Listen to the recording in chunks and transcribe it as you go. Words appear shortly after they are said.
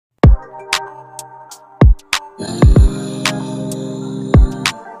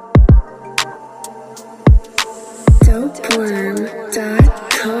Dopeworm.com.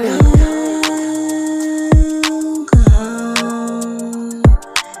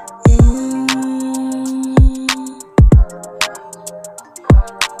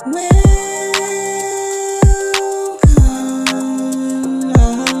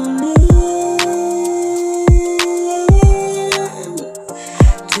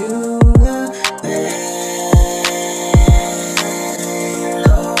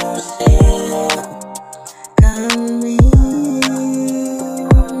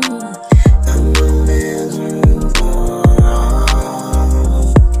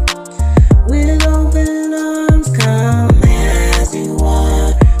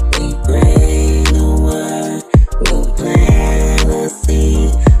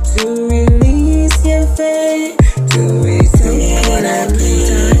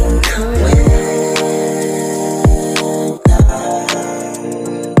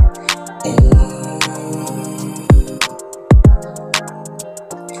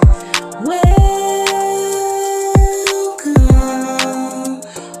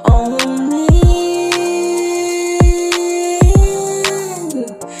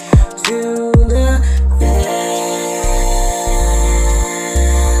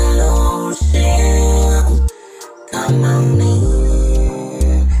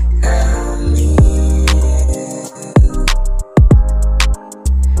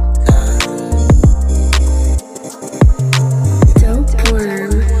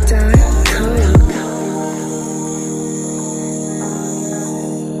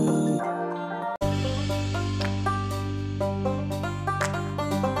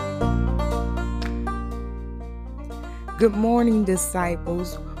 Good morning,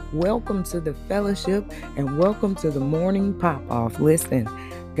 disciples. Welcome to the fellowship and welcome to the morning pop-off. Listen,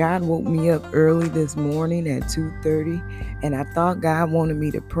 God woke me up early this morning at 2:30, and I thought God wanted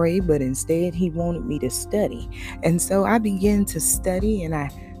me to pray, but instead He wanted me to study. And so I began to study, and I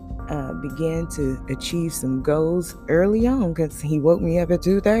began to achieve some goals early on because He woke me up at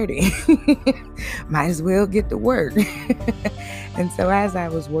 2:30. Might as well get to work. And so as I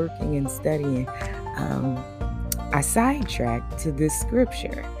was working and studying, I sidetracked to this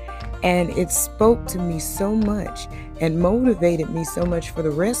scripture, and it spoke to me so much and motivated me so much for the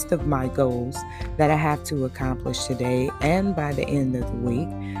rest of my goals that I have to accomplish today and by the end of the week,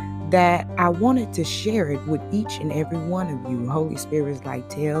 that I wanted to share it with each and every one of you. Holy Spirit is like,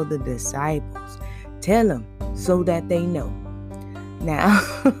 tell the disciples, tell them so that they know. Now,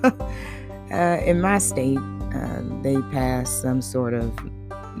 in my state, they passed some sort of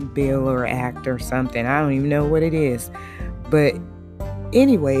bill or act or something. I don't even know what it is. But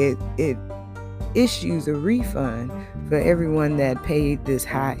anyway, it issues a refund for everyone that paid this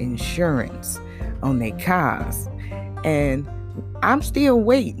high insurance on their cars. And I'm still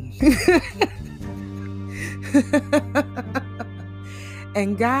waiting.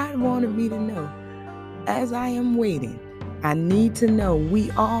 And God wanted me to know, as I am waiting, I need to know,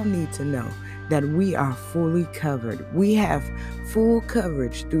 we all need to know, that we are fully covered. We have full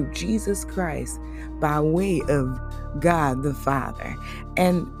coverage through Jesus Christ by way of God the Father.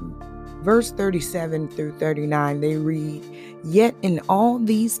 And verse 37 through 39, they read, "Yet in all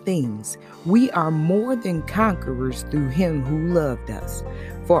these things we are more than conquerors through Him who loved us.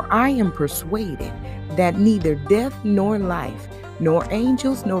 For I am persuaded that neither death nor life, nor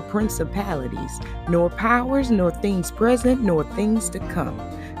angels nor principalities, nor powers, nor things present, nor things to come,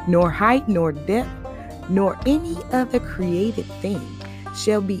 nor height, nor depth, nor any other created thing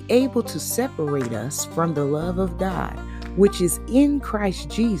shall be able to separate us from the love of God, which is in Christ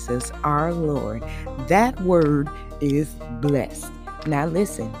Jesus our Lord." That word is blessed. Now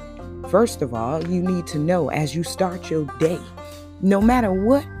listen, first of all, you need to know as you start your day, no matter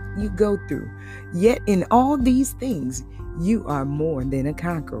what you go through, yet in all these things, you are more than a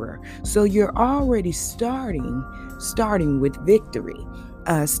conqueror. So you're already starting with victory.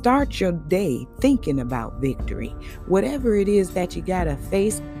 Start your day thinking about victory. Whatever it is that you gotta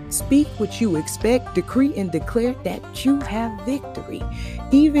face, speak what you expect, decree and declare that you have victory.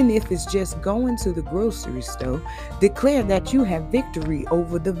 Even if it's just going to the grocery store, declare that you have victory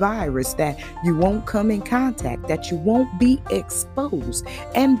over the virus, that you won't come in contact, that you won't be exposed,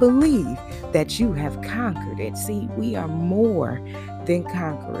 and believe that you have conquered it. See, we are more than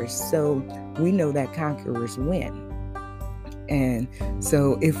conquerors, so we know that conquerors win. And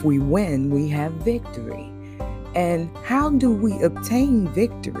so if we win, we have victory. And how do we obtain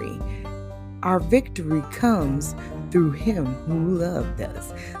victory? Our victory comes through Him who loved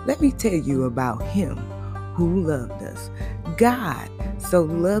us. Let me tell you about Him who loved us. God so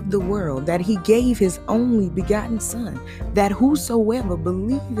loved the world that he gave his only begotten Son, that whosoever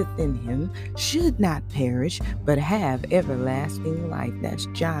believeth in him should not perish, but have everlasting life. That's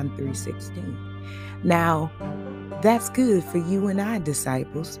John 3:16. Now, that's good for you and I,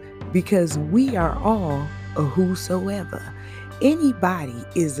 disciples, because we are all a whosoever. Anybody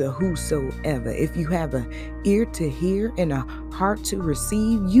is a whosoever. If you have an ear to hear and a heart to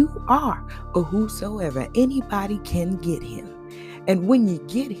receive, you are a whosoever. Anybody can get him. And when you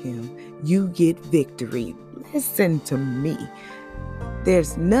get him, you get victory. Listen to me.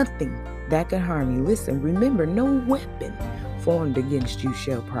 There's nothing that can harm you. Listen, remember, no weapon formed against you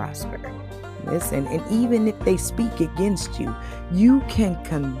shall prosper. Listen, and even if they speak against you, you can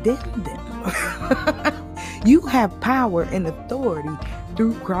condemn them. You have power and authority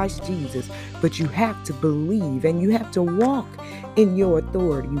through Christ Jesus, but you have to believe and you have to walk in your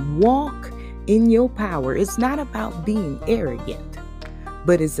authority. Walk in your power. It's not about being arrogant,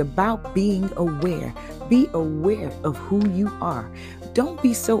 but it's about being aware. Be aware of who you are. Don't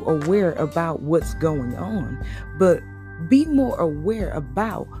be so aware about what's going on, but be more aware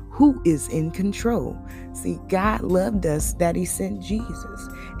about who is in control. See, God loved us that he sent Jesus,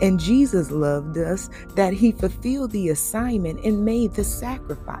 and Jesus loved us that he fulfilled the assignment and made the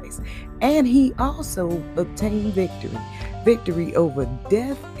sacrifice. And he also obtained victory over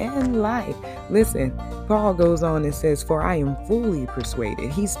death and life. Listen, Paul goes on and says, for I am fully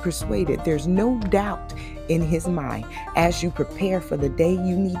persuaded. He's persuaded. There's no doubt in his mind. As you prepare for the day,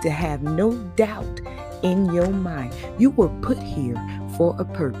 you need to have no doubt in your mind. You were put here for a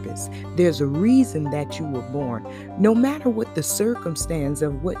purpose. There's a reason that you were born. No matter what the circumstance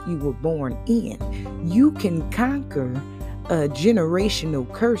of what you were born in, you can conquer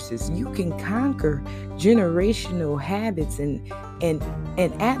generational curses. You can conquer generational habits and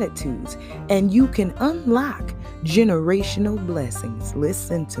attitudes, and you can unlock generational blessings.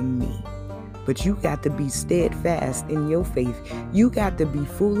 Listen to me. But you got to be steadfast in your faith. You got to be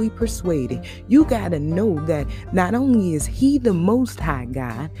fully persuaded. You got to know that not only is he the Most High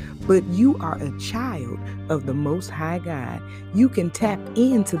God, but you are a child of the Most High God. You can tap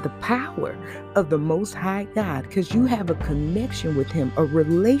into the power of the Most High God because you have a connection with him, a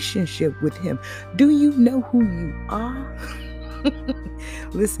relationship with him. Do you know who you are?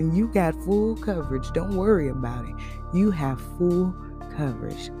 Listen, you got full coverage. Don't worry about it. You have full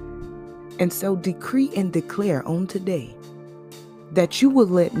coverage. And so decree and declare on today that you will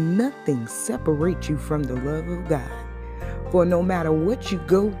let nothing separate you from the love of God. For no matter what you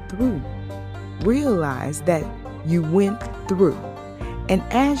go through, realize that you went through. And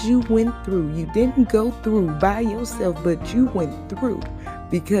as you went through, you didn't go through by yourself, but you went through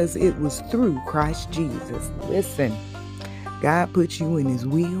because it was through Christ Jesus. Listen, God put you in his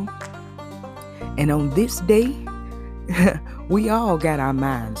will. And on this day, we all got our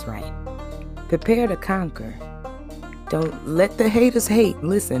minds right. Prepare to conquer. Don't let the haters hate.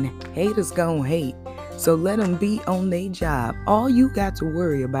 Listen, haters gonna hate. So let them be on their job. All you got to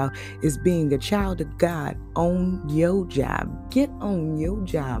worry about is being a child of God on your job. Get on your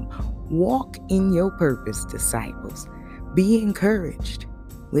job. Walk in your purpose, disciples. Be encouraged.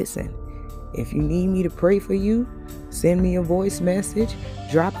 Listen, if you need me to pray for you, send me a voice message,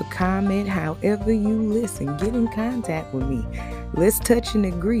 drop a comment, however you listen. Get in contact with me. Let's touch and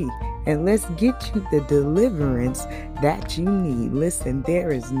agree. And let's get you the deliverance that you need. Listen,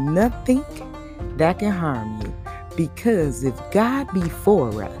 there is nothing that can harm you, because if God be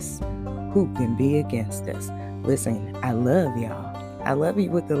for us, who can be against us? Listen, I love y'all. I love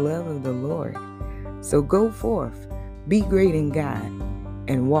you with the love of the Lord. So go forth, be great in God,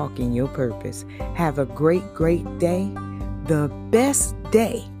 and walk in your purpose. Have a great, great day, the best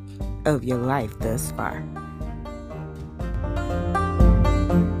day of your life thus far.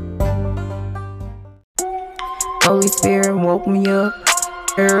 Holy Spirit woke me up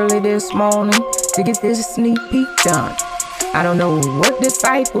early this morning to get this sneak peek done. I don't know what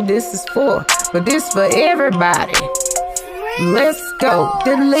disciple this is for, but this for everybody. Let's go.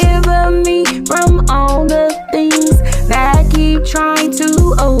 Deliver me from all the things that keep trying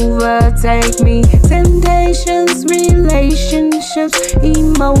to overtake me. Temptations, relationships,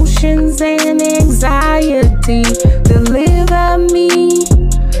 emotions, and anxiety. Deliver me.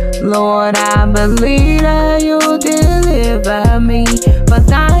 Lord, I believe that you'll deliver me. For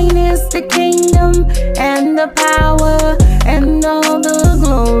thine is the kingdom and the power and all the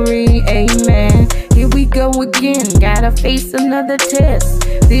glory. Amen. Here we go again. Gotta face another test.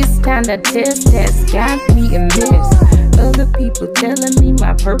 This kind of test has got me in this. Other people telling me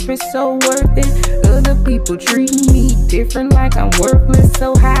my purpose so worth it. Other people treating me different like I'm worthless.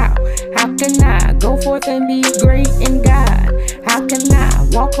 So how How can I go forth and be great in God? How can I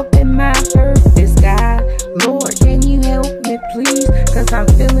walk up in my purpose, God? Lord, can you help me, please? Cause I'm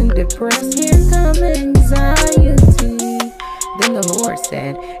feeling depressed. Here comes anxiety. Then the Lord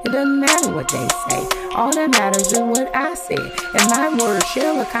said, it doesn't matter what they say. All that matters is what I say. And my word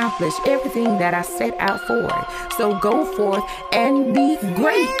shall accomplish everything that I set out for it. So go forth and be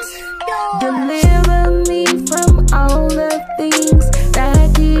great. Deliver me from all the things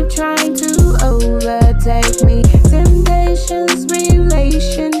that keep trying to overtake me. Temptations,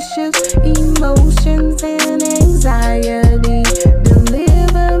 relationships, emotions, and anxiety.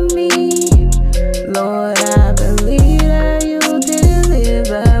 Deliver me, Lord, I believe that you'll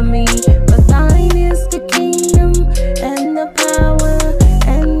deliver me. For thine is the kingdom and the power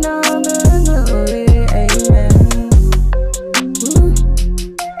and all the glory. Amen.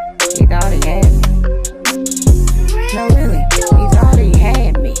 He thought he had me. No, really, he thought he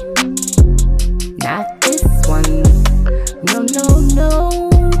had me. Not this one. No, no, no.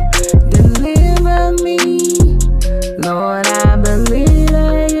 Deliver me, Lord, I believe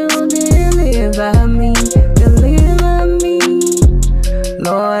that you'll deliver me. Deliver me,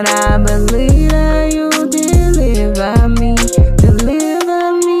 Lord, I believe that you'll deliver me.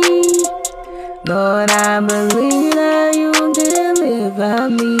 Deliver me, Lord, I believe that you'll deliver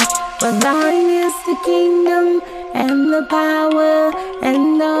me. For thine is the kingdom and the power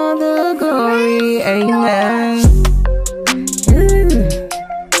and all the glory. Amen.